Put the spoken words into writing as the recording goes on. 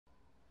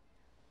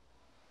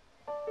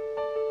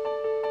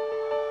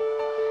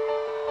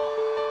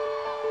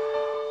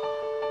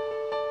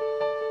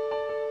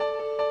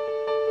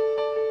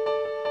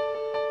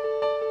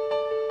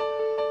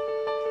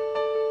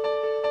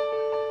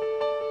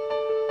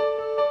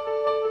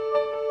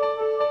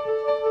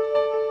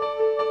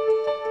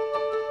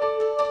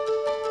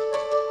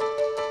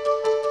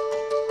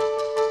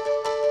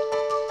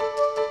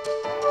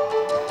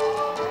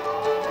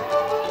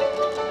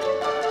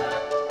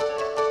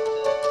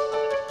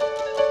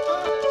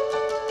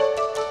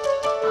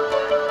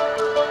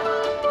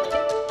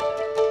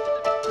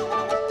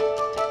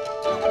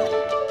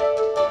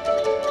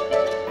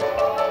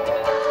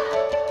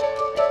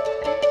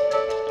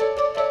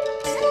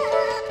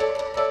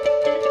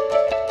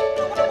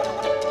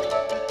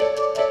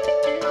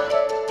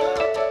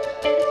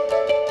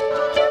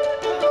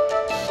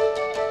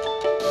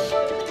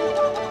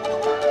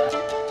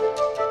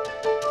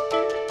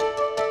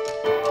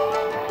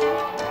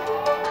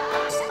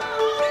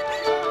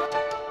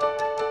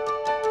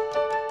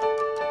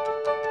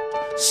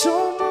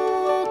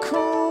Summer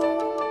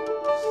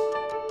comes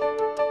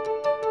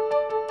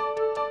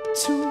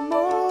to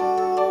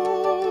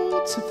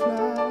multiply,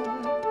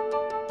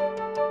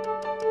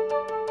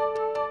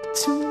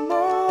 to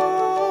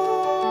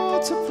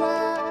multiply.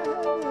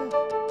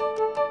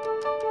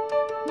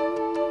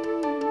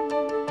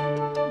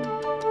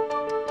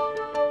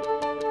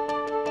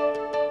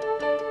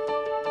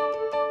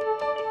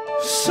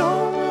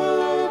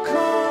 Summer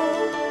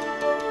comes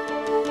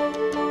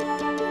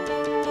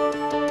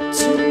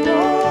to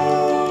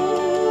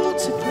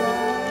multiply,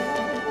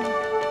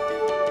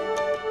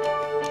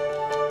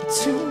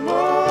 to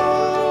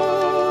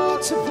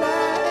multiply.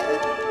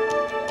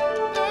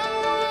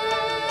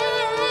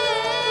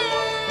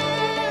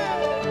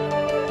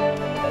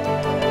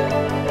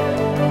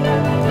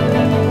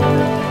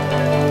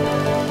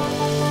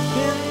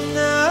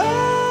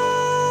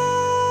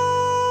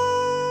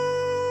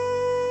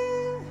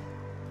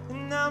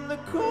 And I'm the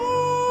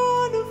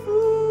corner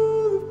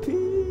full of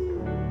peace,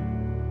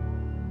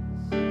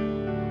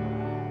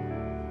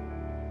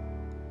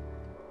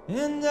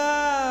 and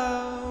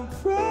I'll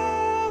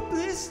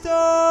probably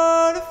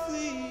start a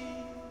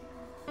fleet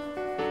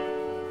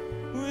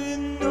with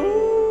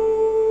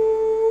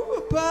no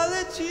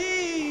apology.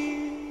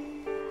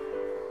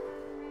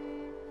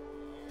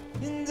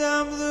 And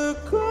I'm the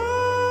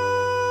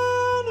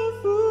corner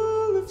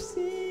full of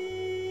seeds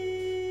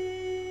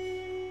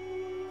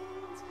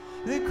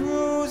that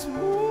grows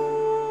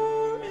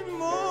more and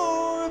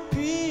more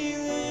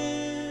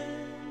appealing.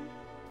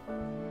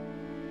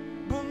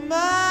 But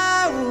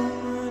my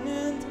woman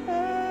and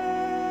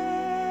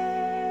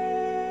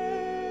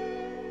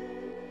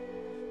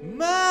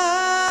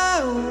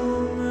my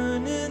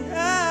woman and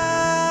I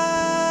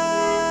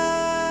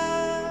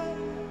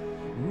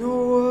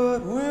know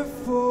what we're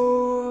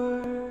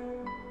for.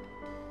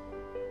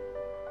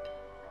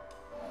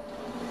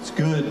 It's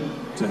good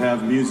to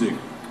have music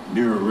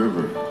near a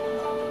river.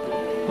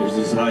 There's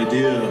this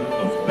idea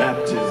of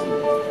baptism,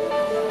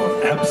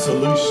 of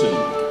absolution,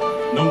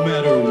 no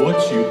matter what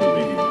you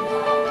believe.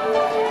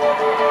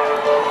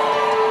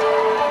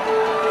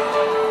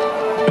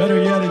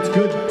 Better yet, it's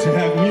good to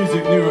have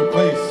music near a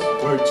place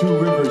where two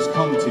rivers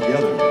come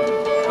together.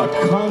 A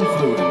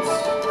confluence.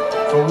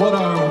 For what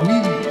are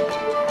we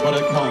but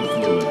a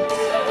confluence?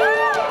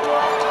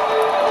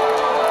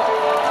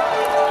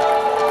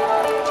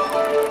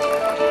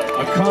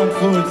 A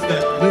confluence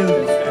that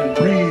lives and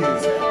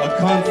breathes, a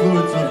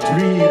confluence of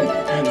dream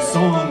and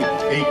song,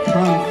 a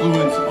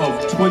confluence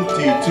of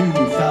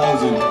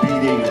 22,000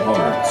 beating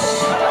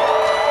hearts.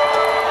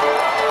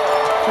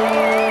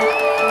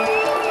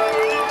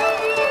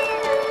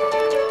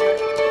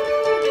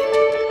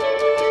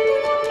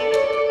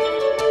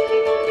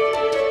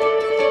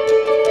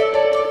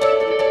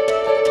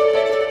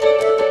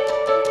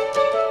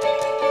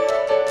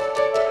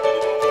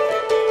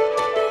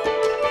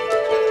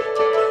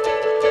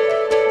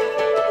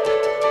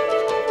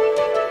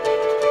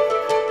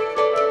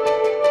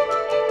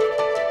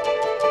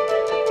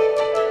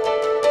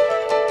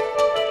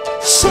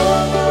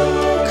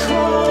 Summer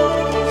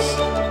comes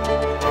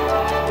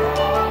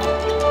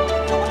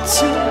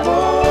to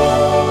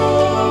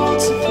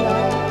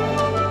multiply,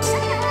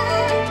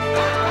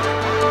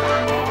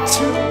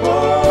 to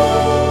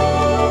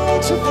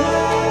multiply.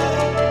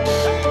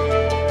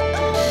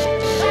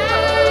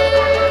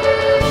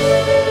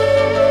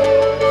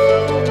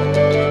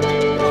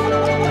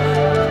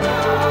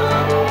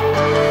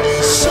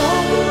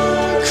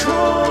 Summer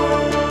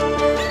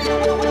comes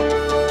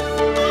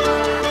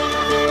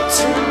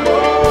to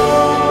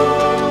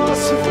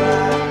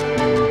multiply,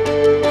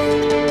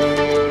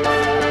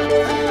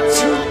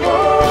 to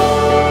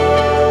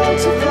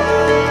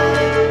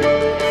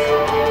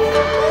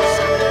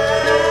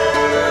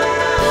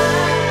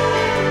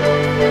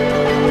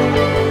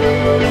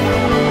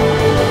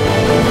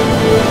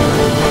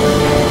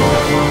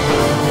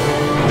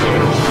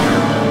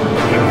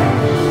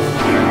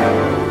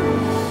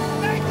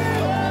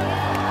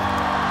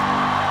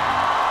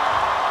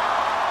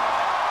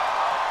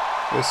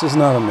This is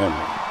not a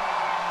memory.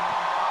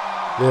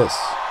 This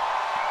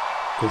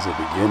is a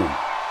beginning.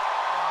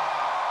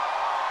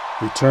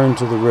 Return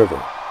to the river,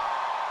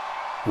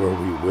 where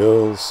we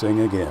will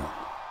sing again.